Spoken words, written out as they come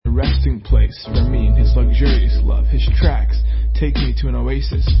a resting place for me in His luxurious love. His tracks take me to an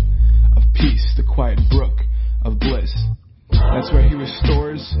oasis of peace, the quiet brook of bliss. That's where He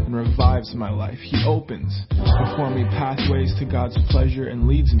restores and revives my life. He opens before me pathways to God's pleasure and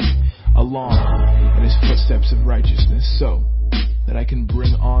leads me along in His footsteps of righteousness so that I can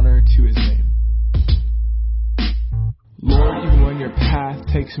bring honor to His name. Lord, even when your path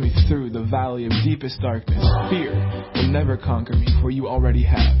takes me through the valley of deepest darkness, fear will never conquer me, for you already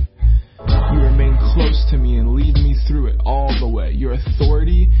have. You remain close to me and lead me through it all the way. Your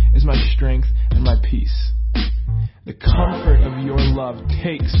authority is my strength and my peace. The comfort of your love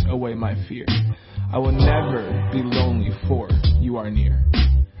takes away my fear. I will never be lonely, for you are near.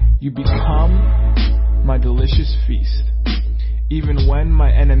 You become my delicious feast. Even when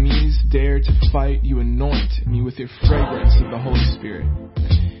my enemies dare to fight, you anoint me with your fragrance of the Holy Spirit.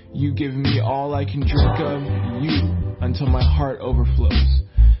 You give me all I can drink of you until my heart overflows.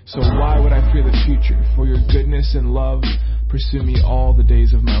 So why would I fear the future? For your goodness and love pursue me all the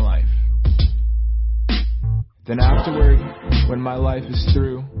days of my life. Then afterward, when my life is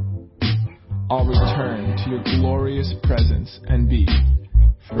through, I'll return to your glorious presence and be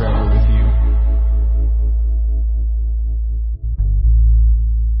forever with you.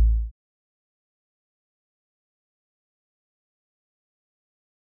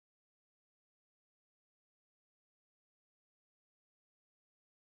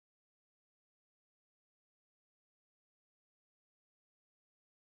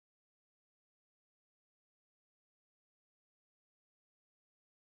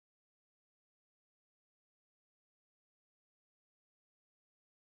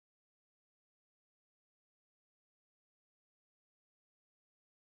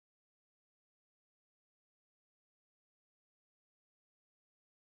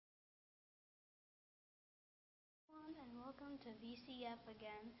 And welcome to VCF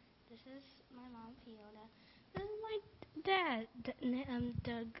again. This is my mom, Fiona. This is my dad,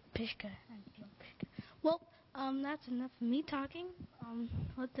 Doug Pishka. Well, that's enough of me talking.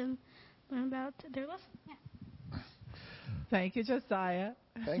 Let them learn about their lesson. Yeah. Thank you, Josiah.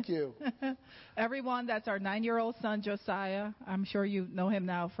 Thank you. Everyone, that's our 9-year-old son, Josiah. I'm sure you know him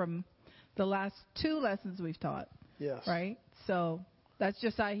now from the last 2 lessons we've taught. Yes. Right? So that's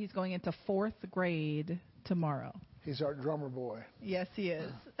Josiah. He's going into 4th grade tomorrow. He's our drummer boy. Yes, he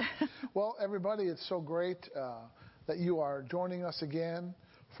is. Well, everybody, it's so great that you are joining us again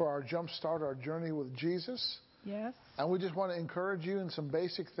for our Jumpstart, our journey with Jesus. Yes. And we just want to encourage you in some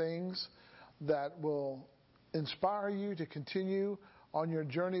basic things that will inspire you to continue on your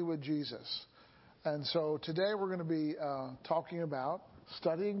journey with Jesus. And so today we're going to be talking about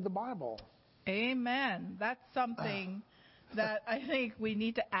studying the Bible. Amen. That's something that I think we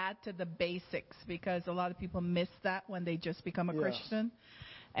need to add to the basics, because a lot of people miss that when they just become a Christian.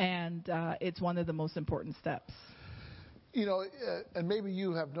 And it's one of the most important steps. You know, and maybe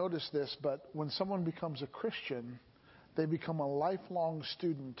you have noticed this, but when someone becomes a Christian, they become a lifelong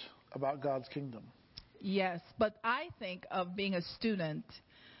student about God's kingdom. Yes, but I think of being a student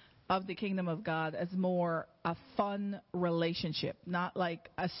of the kingdom of God as more a fun relationship, not like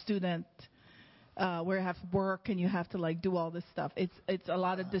a student where you have to work and you have to like do all this stuff. It's a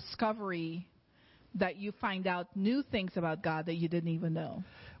lot of discovery that you find out new things about God that you didn't even know.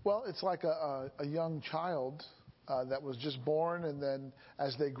 Well, it's like a young child that was just born, and then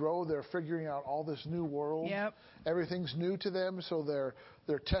as they grow, they're figuring out all this new world. Yep. Everything's new to them, so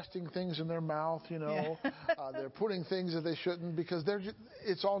they're testing things in their mouth, you know. Yeah. They're putting things that they shouldn't, because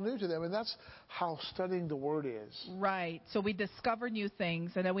it's all new to them, and that's how studying the Word is. Right. So we discover new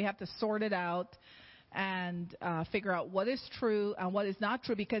things, and then we have to sort it out and figure out what is true and what is not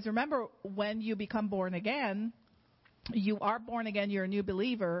true. Because remember, when you become born again, you are born again, you're a new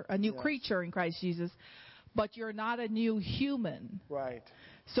believer, a new creature in Christ Jesus, but you're not a new human. Right.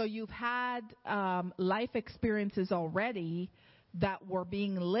 So you've had life experiences already that were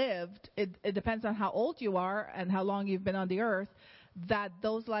being lived. It depends on how old you are and how long you've been on the earth, that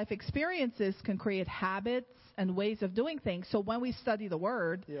those life experiences can create habits and ways of doing things. So when we study the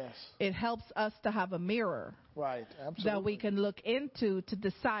Word, it helps us to have a mirror. Right, absolutely. That we can look into to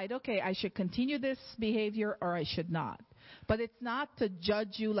decide, okay, I should continue this behavior or I should not. But it's not to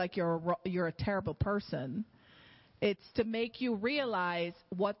judge you like you're a terrible person. It's to make you realize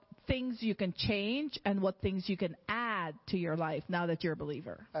what things you can change and what things you can add to your life now that you're a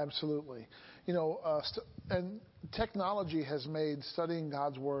believer. Absolutely. You know, and technology has made studying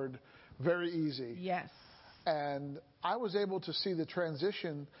God's Word very easy. Yes. And I was able to see the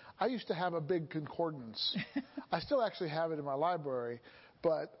transition. I used to have a big concordance. I still actually have it in my library,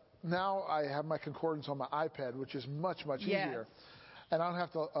 but now I have my concordance on my iPad, which is much, much easier. and I don't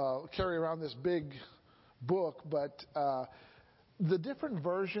have to carry around this big book, but the different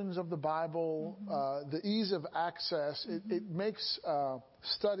versions of the Bible, the ease of access, it makes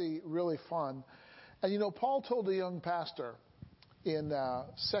study really fun. And you know, Paul told a young pastor in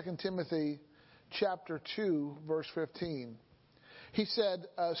 2 Timothy chapter 2, verse 15, he said,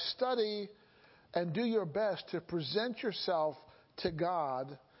 study and do your best to present yourself to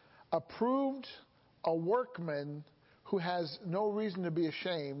God, approved, a workman who has no reason to be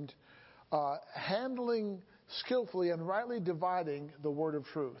ashamed, handling skillfully and rightly dividing the word of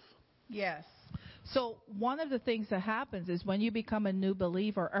truth. Yes. So one of the things that happens is when you become a new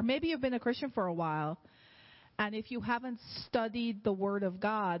believer, or maybe you've been a Christian for a while, and if you haven't studied the Word of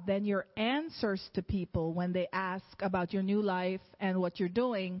God, then your answers to people when they ask about your new life and what you're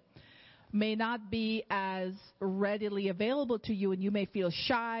doing may not be as readily available to you, and you may feel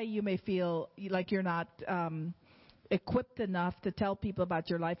shy, you may feel like you're not equipped enough to tell people about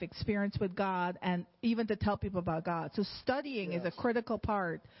your life experience with God and even to tell people about God. So studying is a critical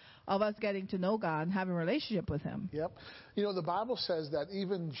part of us getting to know God and having a relationship with Him. Yep. You know, the Bible says that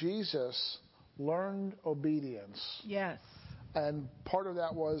even Jesus learned obedience. Yes. And part of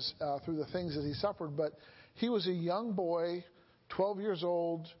that was through the things that He suffered. But He was a young boy, 12 years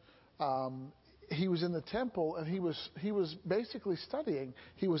old. He was in the temple, and he was basically studying.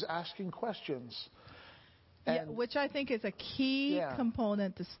 He was asking questions. And which I think is a key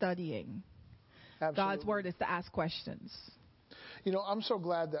component to studying. Absolutely. God's Word is to ask questions. You know, I'm so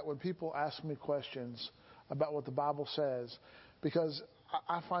glad that when people ask me questions about what the Bible says, because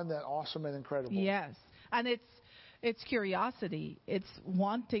I find that awesome and incredible. Yes. And it's curiosity. It's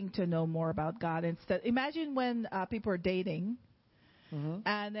wanting to know more about God. Instead, imagine when people are dating,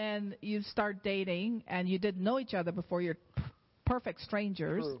 and then you start dating, and you didn't know each other before. You're perfect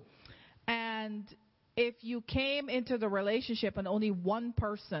strangers. True. And if you came into the relationship and only one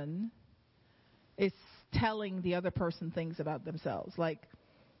person is telling the other person things about themselves, like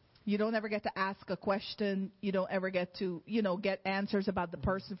you don't ever get to ask a question, you don't ever get to, get answers about the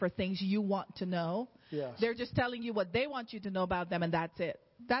person for things you want to know. Yes. They're just telling you what they want you to know about them, and that's it.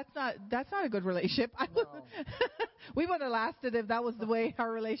 That's not a good relationship. No. We would have lasted if that was the way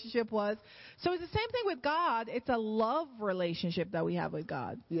our relationship was. So it's the same thing with God. It's a love relationship that we have with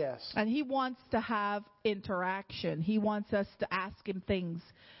God. Yes. And He wants to have interaction. He wants us to ask Him things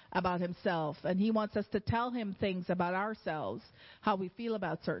about Himself, and He wants us to tell Him things about ourselves, how we feel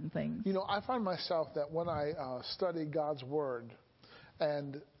about certain things. You know, I find myself that when I study God's Word,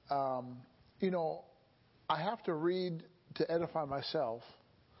 and, I have to read to edify myself,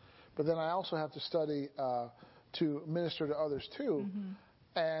 but then I also have to study to minister to others too.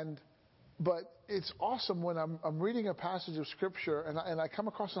 But it's awesome when I'm reading a passage of Scripture and I come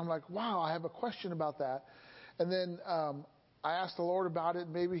across it, I'm like, wow, I have a question about that. And then I ask the Lord about it.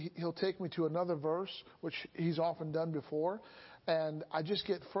 Maybe He'll take me to another verse, which He's often done before. And I just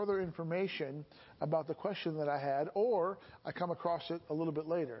get further information about the question that I had, or I come across it a little bit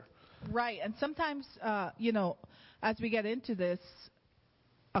later. Right. And sometimes, as we get into this,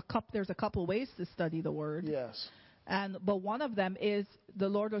 there's a couple ways to study the Word. Yes. But one of them is the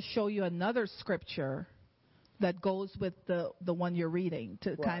Lord will show you another scripture that goes with the one you're reading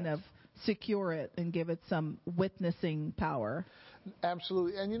to kind of secure it and give it some witnessing power.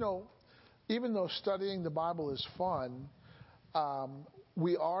 Absolutely. And even though studying the Bible is fun,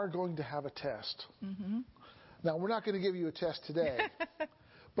 we are going to have a test. Now, we're not going to give you a test today,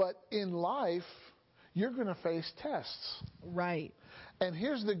 but in life, you're going to face tests. Right. And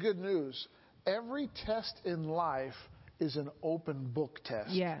here's the good news. Every test in life is an open book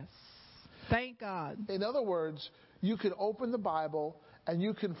test. Yes. Thank God. In other words, you can open the Bible and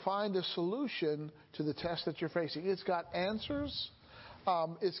you can find a solution to the test that you're facing. It's got answers,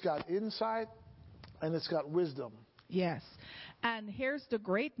 it's got insight, and it's got wisdom. Yes. And here's the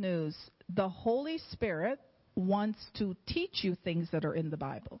great news. The Holy Spirit wants to teach you things that are in the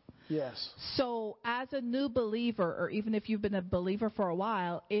Bible. Yes. So as a new believer, or even if you've been a believer for a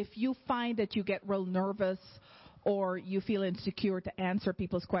while, if you find that you get real nervous or you feel insecure to answer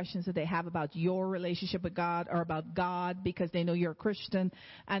people's questions that they have about your relationship with God or about God because they know you're a Christian,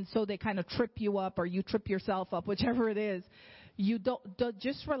 and so they kind of trip you up or you trip yourself up, whichever it is, you don't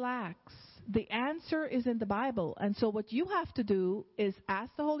just relax. The answer is in the Bible. And so what you have to do is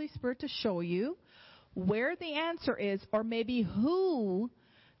ask the Holy Spirit to show you where the answer is, or maybe who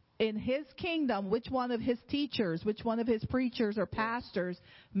in his kingdom, which one of his teachers, which one of his preachers or pastors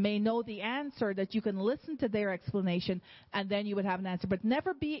may know the answer, that you can listen to their explanation and then you would have an answer. But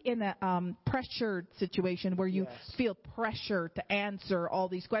never be in a pressured situation where you feel pressure to answer all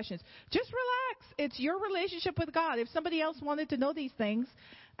these questions. Just relax. It's your relationship with God. If somebody else wanted to know these things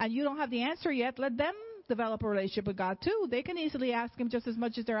and you don't have the answer yet, let them develop a relationship with God too. They can easily ask him just as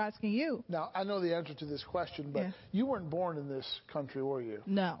much as they're asking you. Now, I know the answer to this question, but you weren't born in this country, were you?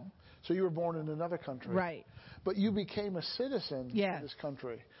 No. So you were born in another country. Right. But you became a citizen of this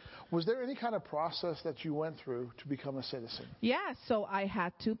country. Was there any kind of process that you went through to become a citizen? Yeah, so I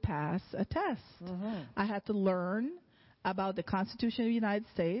had to pass a test. I had to learn about the Constitution of the United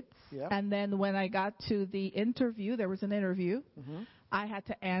States. And then when I got to the interview, there was an interview. I had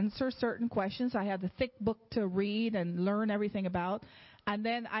to answer certain questions. I had a thick book to read and learn everything about. And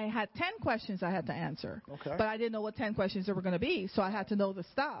then I had 10 questions I had to answer. But I didn't know what 10 questions there were going to be, so I had to know the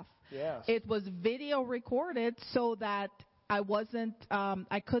stuff. It was video recorded so that I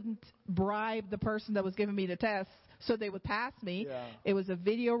couldn't bribe the person that was giving me the test so they would pass me. It was a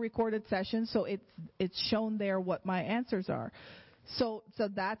video recorded session, so it's shown there what my answers are. So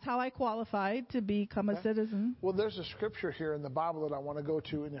that's how I qualified to become a citizen. Well, there's a scripture here in the Bible that I want to go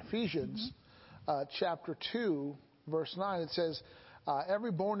to in Ephesians chapter 2, verse 9. It says,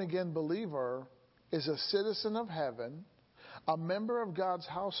 every born-again believer is a citizen of heaven, a member of God's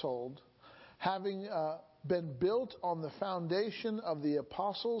household, having been built on the foundation of the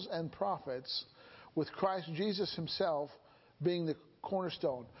apostles and prophets, with Christ Jesus himself being the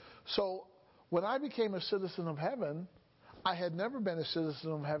cornerstone. So when I became a citizen of heaven, I had never been a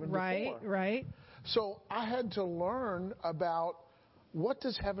citizen of heaven before. Right. So I had to learn about what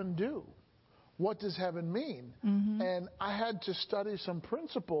does heaven do? What does heaven mean? And I had to study some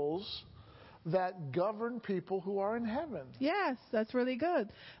principles that govern people who are in heaven. Yes, that's really good.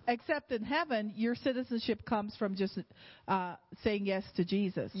 Except in heaven, your citizenship comes from just saying yes to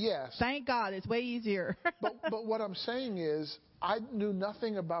Jesus. Yes. Thank God, it's way easier. but what I'm saying is, I knew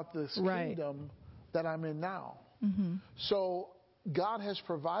nothing about this kingdom that I'm in now. So God has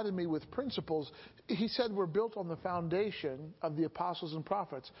provided me with principles. He said we're built on the foundation of the apostles and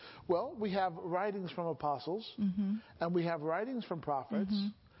prophets. Well, we have writings from apostles, and we have writings from prophets,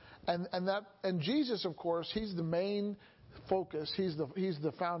 and Jesus, of course, he's the main focus. He's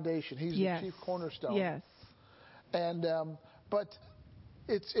the foundation. He's the chief cornerstone. Yes. And but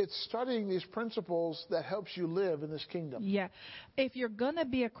it's studying these principles that helps you live in this kingdom. Yeah. If you're going to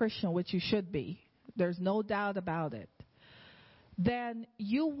be a Christian, which you should be, there's no doubt about it, then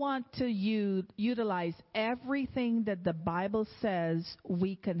you want to utilize everything that the Bible says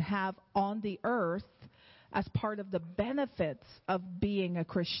we can have on the earth as part of the benefits of being a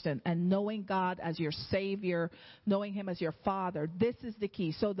Christian and knowing God as your Savior, knowing Him as your Father. This is the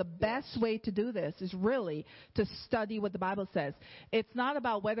key. So the best way to do this is really to study what the Bible says. It's not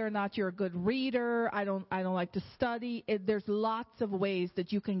about whether or not you're a good reader. I don't like to study. There's lots of ways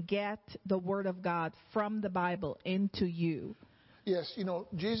that you can get the Word of God from the Bible into you. Yes,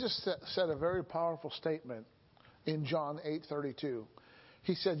 Jesus said a very powerful statement in John 8:32.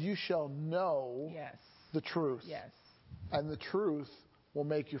 He said, "You shall know the truth, and the truth will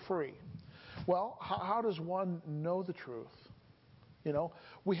make you free." Well, how does one know the truth?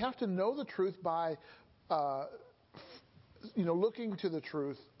 We have to know the truth by, looking to the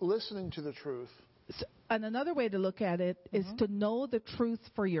truth, listening to the truth. And another way to look at it is to know the truth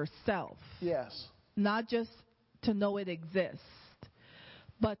for yourself. Yes. Not just to know it exists,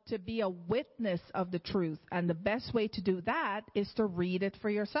 but to be a witness of the truth. And the best way to do that is to read it for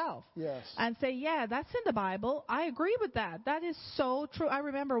yourself. Yes. And say, yeah, that's in the Bible. I agree with that. That is so true. I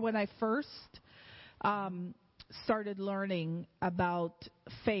remember when I first started learning about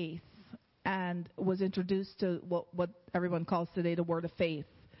faith and was introduced to what everyone calls today the Word of Faith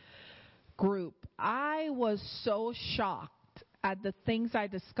group, I was so shocked at the things I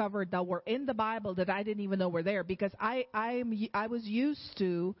discovered that were in the Bible that I didn't even know were there, because I was used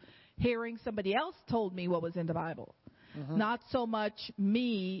to hearing somebody else told me what was in the Bible, not so much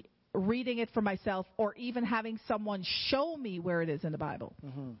me reading it for myself or even having someone show me where it is in the Bible.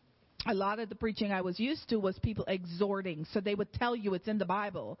 A lot of the preaching I was used to was people exhorting, so they would tell you it's in the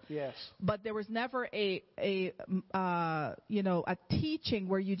Bible. Yes. But there was never a teaching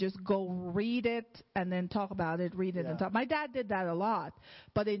where you just go read it and then talk about it, read it and talk. My dad did that a lot,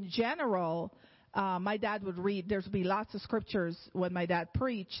 but in general, my dad would read. There'd be lots of scriptures when my dad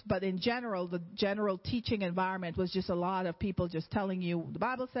preached, but in general, the general teaching environment was just a lot of people just telling you the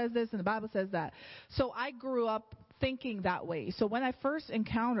Bible says this and the Bible says that. So I grew up thinking that way. So when I first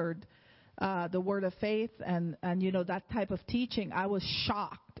encountered the Word of Faith and that type of teaching, I was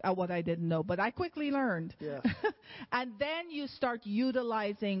shocked at what I didn't know, but I quickly learned. Yes. And then you start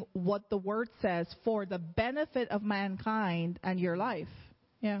utilizing what the Word says for the benefit of mankind and your life.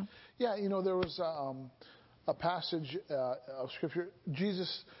 Yeah. Yeah, there was a passage of Scripture.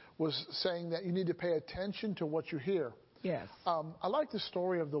 Jesus was saying that you need to pay attention to what you hear. Yes. I like the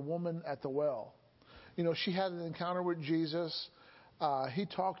story of the woman at the well. She had an encounter with Jesus. He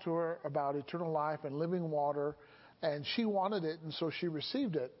talked to her about eternal life and living water, and she wanted it, and so she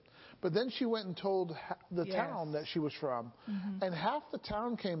received it. But then she went and told the town that she was from. Mm-hmm. And half the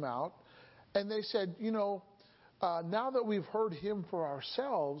town came out, and they said, now that we've heard him for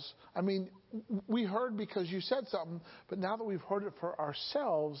ourselves, we heard because you said something, but now that we've heard it for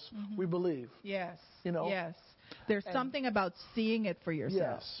ourselves, mm-hmm. we believe. Yes. Yes. There's something about seeing it for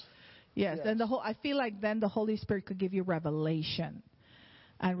yourself. Yes. And I feel like then the Holy Spirit could give you revelation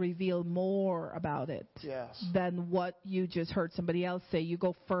and reveal more about it than what you just heard somebody else say. You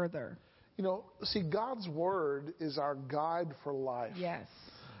go further. See, God's Word is our guide for life. Yes.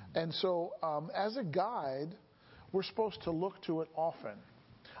 And so as a guide, we're supposed to look to it often.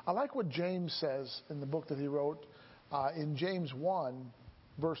 I like what James says in the book that he wrote in James 1,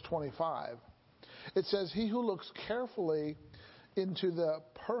 verse 25. It says, he who looks carefully into the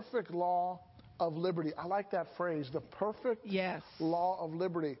perfect law of liberty. I like that phrase, the perfect law of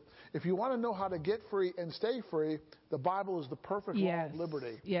liberty. If you want to know how to get free and stay free, the Bible is the perfect law of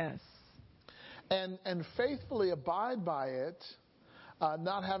liberty. Yes. And faithfully abide by it,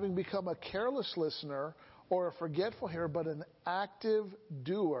 not having become a careless listener or a forgetful hearer, but an active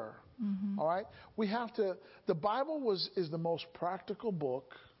doer. Mm-hmm. All right? The Bible is the most practical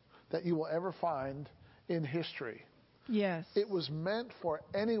book that you will ever find in history. Yes. It was meant for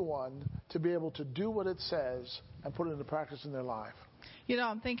anyone to be able to do what it says and put it into practice in their life.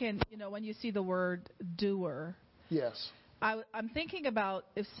 I'm thinking, when you see the word doer. Yes. I'm thinking about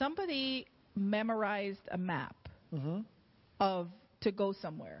if somebody memorized a map mm-hmm. to go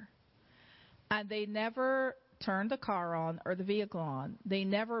somewhere, and they never turned the car on or the vehicle on, they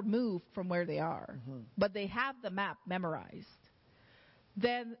never moved from where they are, mm-hmm. but they have the map memorized,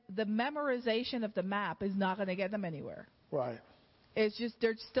 then the memorization of the map is not going to get them anywhere. Right. It's just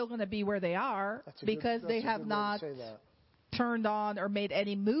they're still going to be where they are because they have not turned on or made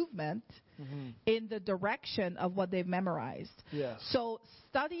any movement mm-hmm. in the direction of what they've memorized. Yes. So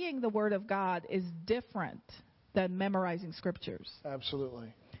studying the Word of God is different than memorizing scriptures.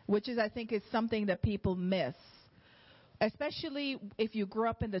 Absolutely. Which is, I think, is something that people miss, especially if you grew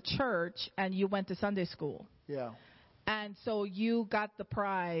up in the church and you went to Sunday school. Yeah. And so you got the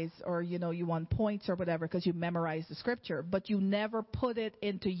prize or, you won points or whatever because you memorized the scripture, but you never put it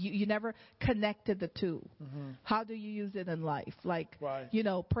into you never connected the two. Mm-hmm. How do you use it in life? Like,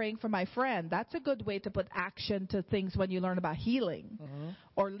 praying for my friend. That's a good way to put action to things when you learn about healing mm-hmm.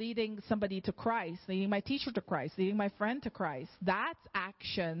 or leading somebody to Christ, leading my teacher to Christ, leading my friend to Christ. That's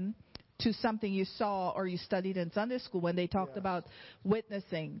action to something you saw or you studied in Sunday school when they talked about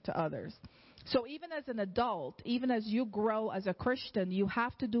witnessing to others. So even as an adult, even as you grow as a Christian, you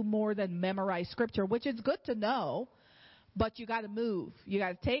have to do more than memorize scripture, which is good to know, but you got to move. You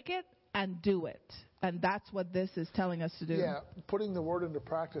got to take it and do it. And that's what this is telling us to do. Yeah, putting the word into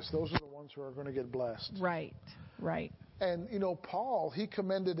practice, those are the ones who are going to get blessed. Right. And, Paul, he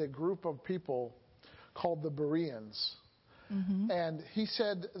commended a group of people called the Bereans. Mm-hmm. And he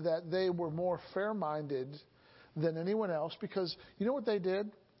said that they were more fair-minded than anyone else because you know what they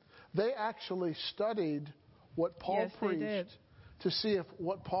did? They actually studied what Paul preached to see if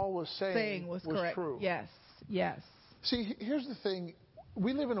what Paul was saying was correct. True. Yes. See, here's the thing.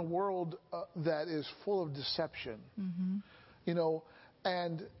 We live in a world that is full of deception. Mm-hmm.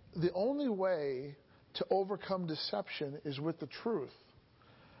 And the only way to overcome deception is with the truth.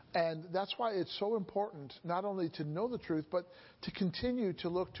 And that's why it's so important not only to know the truth, but to continue to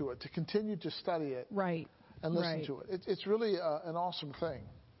look to it, to continue to study it. Right. And listen to it. It's really an awesome thing.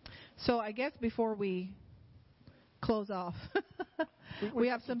 So I guess before we close off, we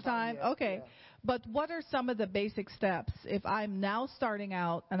have some time. Okay. Yeah. But what are some of the basic steps if I'm now starting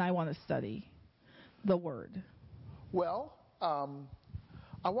out and I want to study the Word? Well,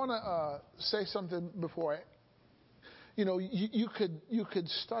 I want to say something before you could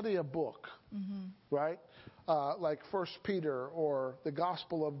study a book, mm-hmm. right? Like 1 Peter or the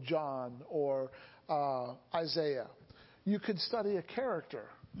Gospel of John or Isaiah. You could study a character.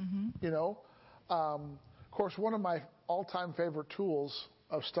 Mm-hmm. Of course, one of my all-time favorite tools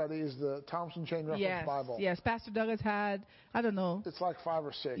of study is the Thompson Chain Reference Yes, Bible. yes. Pastor Doug has had, I don't know. It's like 5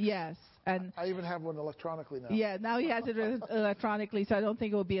 or 6. Yes, and I even have one electronically now. yeah, now he has it electronically, so I don't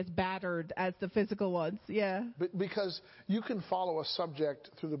think it will be as battered as the physical ones. Yeah. Because you can follow a subject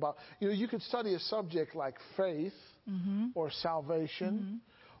through the Bible. You know, you could study a subject like faith or salvation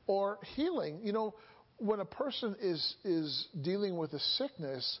or healing. You know, when a person is dealing with a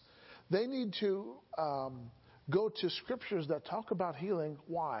sickness, they need to go to scriptures that talk about healing.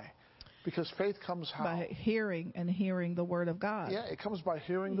 Why? Because faith comes how? By hearing and hearing the Word of God. Yeah, it comes by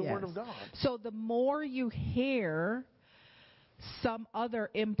hearing the Yes. Word of God. So the more you hear some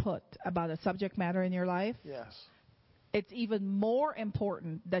other input about a subject matter in your life, Yes. it's even more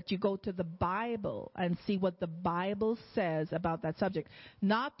important that you go to the Bible and see what the Bible says about that subject.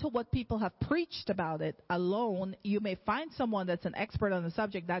 Not to what people have preached about it alone. You may find someone that's an expert on the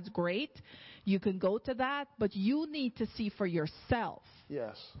subject. That's great. You can go to that, but you need to see for yourself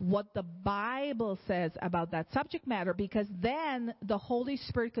Yes. what the Bible says about that subject matter, because then the Holy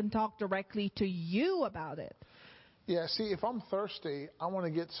Spirit can talk directly to you about it. Yeah, see, if I'm thirsty, I want to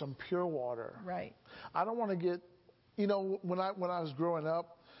get some pure water. Right. I don't want to get, you know, when I was growing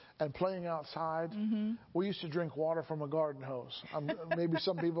up and playing outside, we used to drink water from a garden hose. Maybe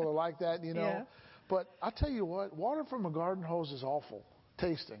some people are like that, you know. Yeah. But I tell you what, water from a garden hose is awful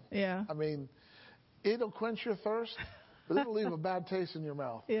tasting. Yeah. I mean, it'll quench your thirst, but it'll leave a bad taste in your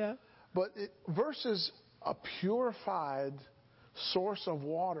mouth. Yeah. But versus a purified source of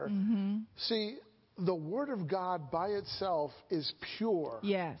water. See, the Word of God by itself is pure.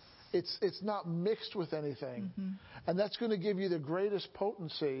 Yes. It's not mixed with anything. And that's going to give you the greatest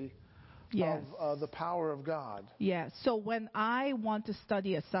potency Yes. of the power of God. Yes. So when I want to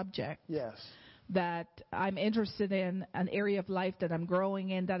study a subject Yes. that I'm interested in, an area of life that I'm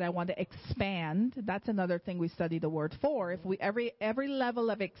growing in, that I want to expand, that's another thing we study the Word for. If we every level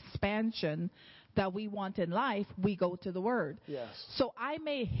of expansion that we want in life, we go to the Word. Yes. So I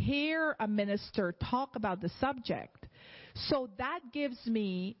may hear a minister talk about the subject. So that gives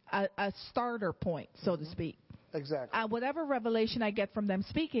me a starter point, so to speak. Exactly. And whatever revelation I get from them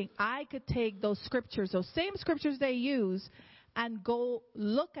speaking, I could take those scriptures, those same scriptures they use, and go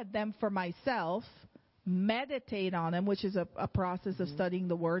look at them for myself, meditate on them, which is a process of studying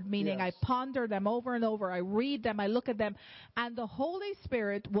the Word, meaning Yes. I ponder them over and over, I read them, I look at them, and the Holy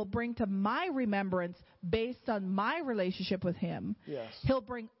Spirit will bring to my remembrance, based on my relationship with Him, Yes. He'll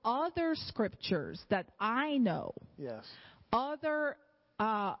bring other scriptures that I know, Yes. other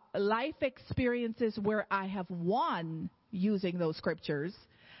life experiences where I have won using those scriptures,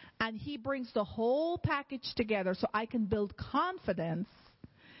 and He brings the whole package together so I can build confidence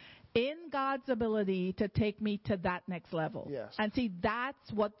in God's ability to take me to that next level. Yes. And see,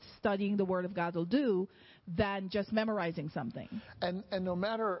 that's what studying the Word of God will do than just memorizing something. And no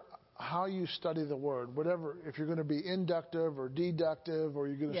matter how you study the Word, whatever, if you're going to be inductive or deductive or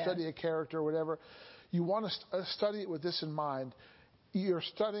you're going to Yes. study a character or whatever, you want to study it with this in mind. You're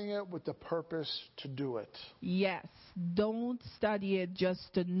studying it with the purpose to do it. Yes. Don't study it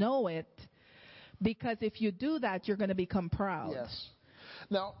just to know it, because if you do that, you're going to become proud. Yes.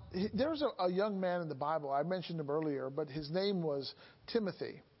 Now, there's a young man in the Bible, I mentioned him earlier, but his name was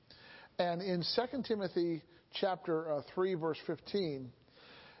Timothy. And in 2 Timothy chapter 3, verse 15,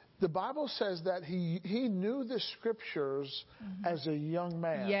 the Bible says that he knew the Scriptures as a young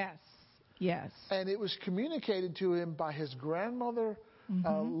man. Yes. Yes. And it was communicated to him by his grandmother,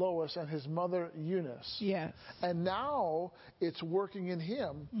 Lois, and his mother, Eunice. Yes. And now it's working in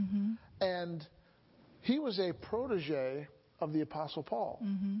him. And he was a protege of the Apostle Paul.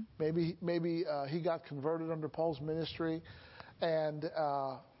 Maybe he got converted under Paul's ministry.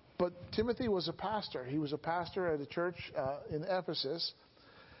 But Timothy was a pastor. He was a pastor at a church in Ephesus.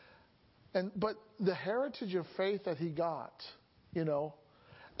 But the heritage of faith that he got, you know,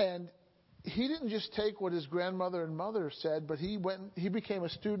 and he didn't just take what his grandmother and mother said, but he became a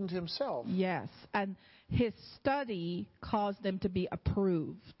student himself. Yes. And his study caused him to be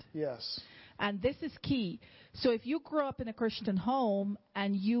approved. Yes. And this is key. So if you grew up in a Christian home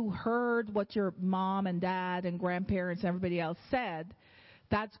and you heard what your mom and dad and grandparents and everybody else said,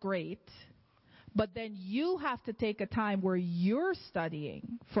 that's great. But then you have to take a time where you're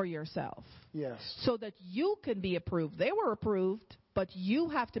studying for yourself. Yes. So that you can be approved. They were approved, but you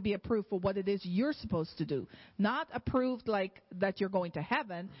have to be approved for what it is you're supposed to do. Not approved like that you're going to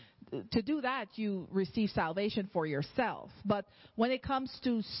heaven. To do that, you receive salvation for yourself. But when it comes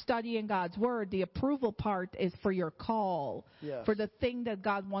to studying God's Word, the approval part is for your call, Yes. for the thing that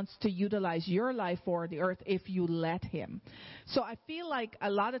God wants to utilize your life for on the earth if you let Him. So I feel like a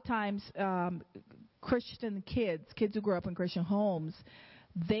lot of times Christian kids who grow up in Christian homes,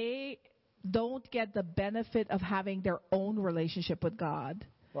 they don't get the benefit of having their own relationship with God.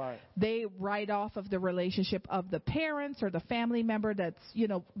 Right. They write off of the relationship of the parents or the family member that's,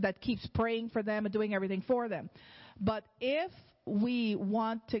 that keeps praying for them and doing everything for them. But if we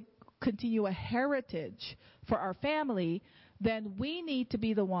want to continue a heritage for our family, then we need to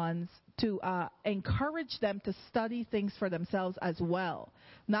be the ones to encourage them to study things for themselves as well,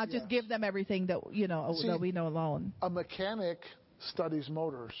 not just give them everything that that we know alone. A mechanic studies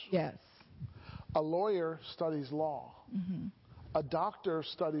motors. Yes. A lawyer studies law. Mm-hmm. A doctor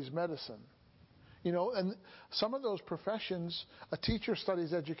studies medicine. And some of those professions, a teacher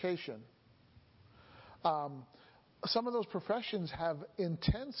studies education. Some of those professions have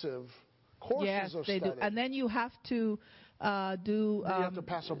intensive courses of study. Yes, they do. And then you have to do. You have to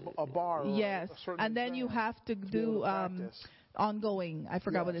pass a bar. Yes, or a certain and then exam you have to do ongoing. I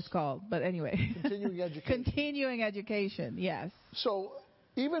forgot what it's called, but anyway. Continuing education. Continuing education. Yes. So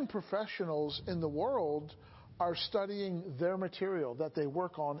even professionals in the world are studying their material that they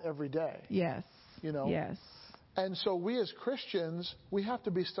work on every day. Yes. Yes. And so we as Christians, we have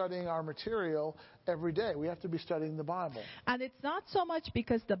to be studying our material every day. We have to be studying the Bible. And it's not so much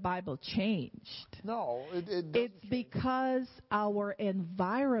because the Bible changed. No, it's because our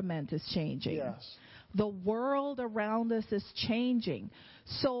environment is changing. Yes. The world around us is changing.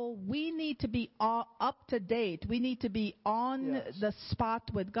 So we need to be up to date. We need to be on the spot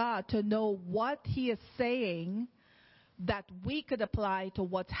with God to know what He is saying that we could apply to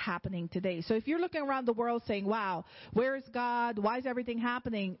what's happening today. So if you're looking around the world saying, wow, where is God? Why is everything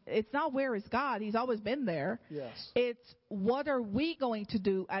happening? It's not where is God. He's always been there. Yes. It's what are we going to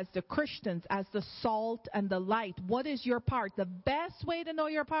do as the Christians, as the salt and the light? What is your part? The best way to know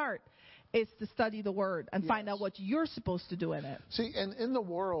your part is to study the Word and find out what you're supposed to do in it. See, and in the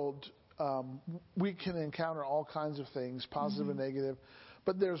world, we can encounter all kinds of things, positive and negative,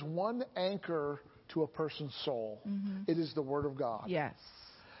 but there's one anchor to a person's soul. It is the Word of God. Yes.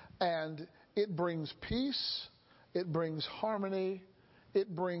 And it brings peace, it brings harmony,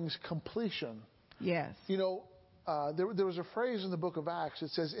 it brings completion. Yes. There was a phrase in the book of Acts. It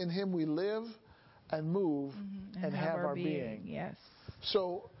says, in Him we live and move and have our being. Yes.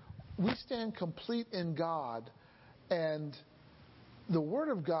 So we stand complete in God, and the Word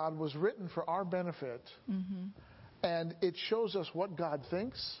of God was written for our benefit, and it shows us what God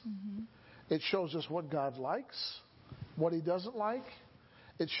thinks. It shows us what God likes, what He doesn't like.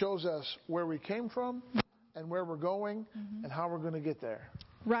 It shows us where we came from and where we're going and how we're going to get there.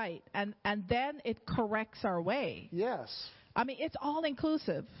 Right. And then it corrects our way. Yes. I mean, it's all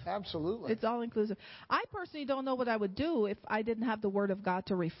inclusive. Absolutely. It's all inclusive. I personally don't know what I would do if I didn't have the Word of God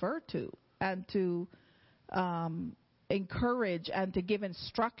to refer to and to encourage and to give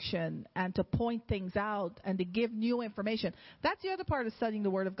instruction and to point things out and to give new information. That's the other part of studying the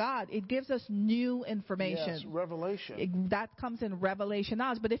Word of God. It gives us new information. Yes, revelation. That comes in revelation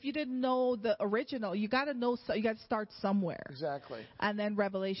knowledge. But if you didn't know the original, you got to know. You got to start somewhere. Exactly. And then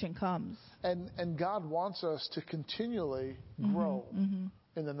revelation comes. And God wants us to continually grow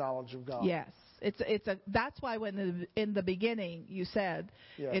in the knowledge of God. Yes. That's why when in the beginning you said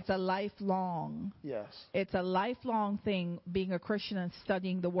it's a lifelong. Yes. It's a lifelong thing being a Christian and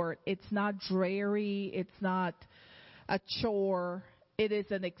studying the Word. It's not dreary. It's not a chore. It is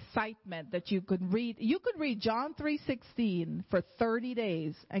an excitement that you could read. You could read John 3:16 for 30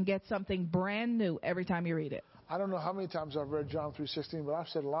 days and get something brand new every time you read it. I don't know how many times I've read John 3:16, but I've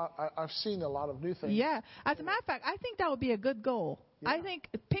said a lot. I've seen a lot of new things. Yeah. As a matter of fact, I think that would be a good goal. Yeah. I think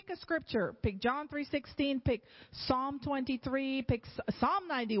pick a scripture. Pick John 3:16. Pick Psalm 23. Pick Psalm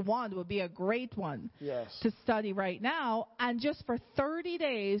 91 would be a great one to study right now. And just for 30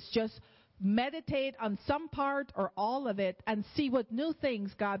 days, just meditate on some part or all of it and see what new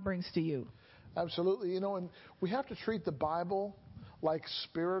things God brings to you. Absolutely. And we have to treat the Bible like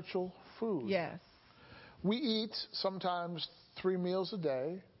spiritual food. Yes. We eat sometimes 3 meals a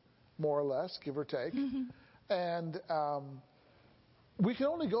day, more or less, give or take. And we can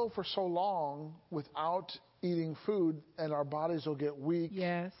only go for so long without eating food, and our bodies will get weak.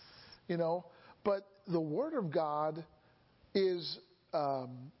 Yes. But the Word of God is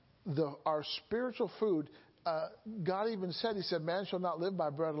our spiritual food. God even said, He said, man shall not live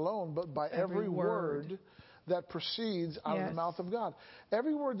by bread alone, but by every word that proceeds out of the mouth of God.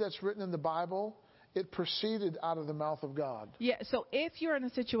 Every word that's written in the Bible, it proceeded out of the mouth of God. Yeah, so if you're in a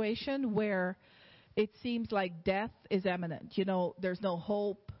situation where it seems like death is imminent, there's no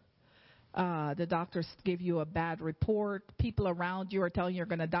hope, the doctors give you a bad report, people around you are telling you you're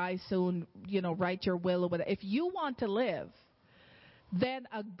going to die soon, write your will or whatever. If you want to live, then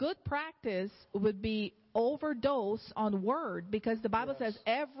a good practice would be overdose on word, because the Bible Yes. says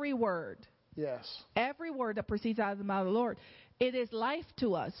every word that proceeds out of the mouth of the Lord, it is life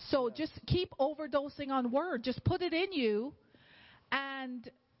to us. So just keep overdosing on word. Just put it in you and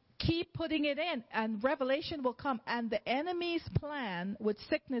keep putting it in, and revelation will come. And the enemy's plan, which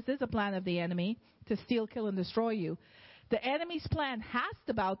sickness is a plan of the enemy to steal, kill, and destroy you. The enemy's plan has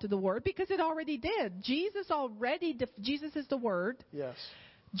to bow to the word, because it already did. Jesus is the word. Yes.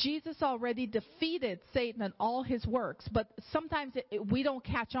 Jesus already defeated Satan and all his works, but sometimes we don't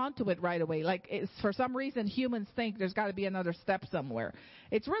catch on to it right away. Like, for some reason, humans think there's got to be another step somewhere.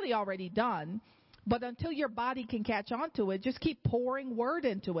 It's really already done, but until your body can catch on to it, just keep pouring word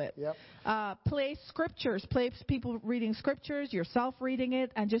into it. Yep. Play scriptures, play people reading scriptures, yourself reading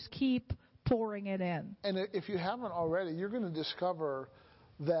it, and just keep pouring it in. And if you haven't already, you're going to discover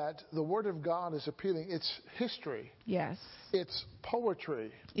that the Word of God is appealing. It's history. Yes. It's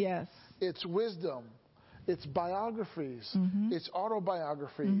poetry. Yes. It's wisdom. It's biographies. Mm-hmm. It's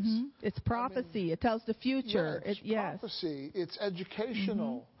autobiographies. Mm-hmm. It's prophecy. It tells the future. Yeah, it's prophecy. It's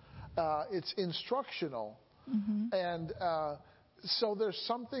educational. Mm-hmm. It's instructional. Mm-hmm. And so there's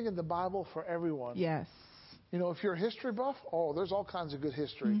something in the Bible for everyone. Yes. You know, if you're a history buff, there's all kinds of good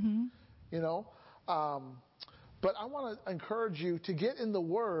history. Mm-hmm. You know, but I want to encourage you to get in the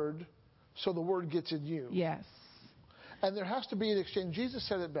Word so the Word gets in you. Yes. And there has to be an exchange. Jesus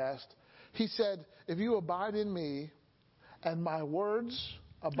said it best. He said, if you abide in me and my words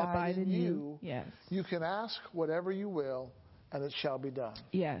abide in you, yes, you can ask whatever you will and it shall be done.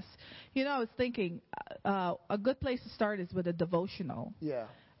 Yes. You know, I was thinking a good place to start is with a devotional. Yeah.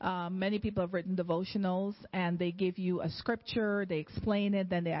 Many people have written devotionals, and they give you a scripture, they explain it,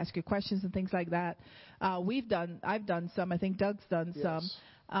 then they ask you questions and things like that. I've done some. I think Doug's done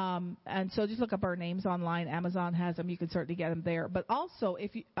some. And so just look up our names online. Amazon has them. You can certainly get them there. But also,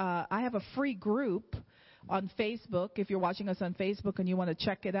 if you, I have a free group on Facebook. If you're watching us on Facebook and you want to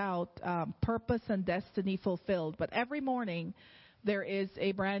check it out, Purpose and Destiny Fulfilled. But every morning, there is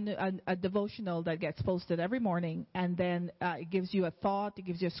a a devotional that gets posted every morning, and then it gives you a thought, it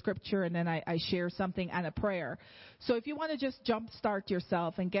gives you a scripture, and then I share something and a prayer. So if you want to just jumpstart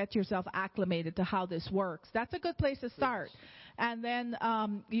yourself and get yourself acclimated to how this works, that's a good place to start. Yes. And then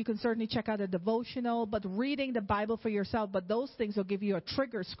you can certainly check out a devotional, but reading the Bible for yourself, but those things will give you a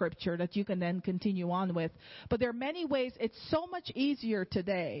trigger scripture that you can then continue on with. But there are many ways. It's so much easier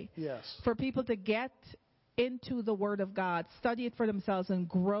today for people to get into the Word of God, study it for themselves, and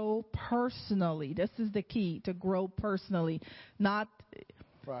grow personally. This is the key, to grow personally, not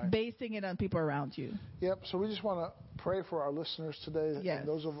basing it on people around you. Yep. So we just want to pray for our listeners today, and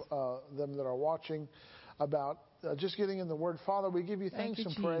those of them that are watching, about just getting in the Word. Father, we give you thanks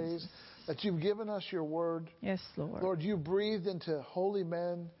and praise that you've given us your Word. Yes, Lord. Lord, you breathed into holy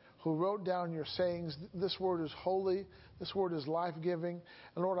men who wrote down your sayings. This Word is holy. This Word is life-giving.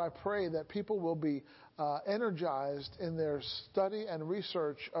 And Lord, I pray that people will be energized in their study and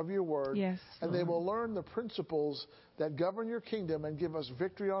research of your Word. Yes, and they will learn the principles that govern your kingdom and give us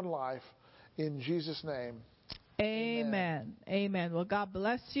victory on life. In Jesus' name. Amen. Amen. Well, God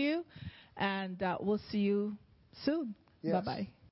bless you. And we'll see you soon. Yes. Bye-bye.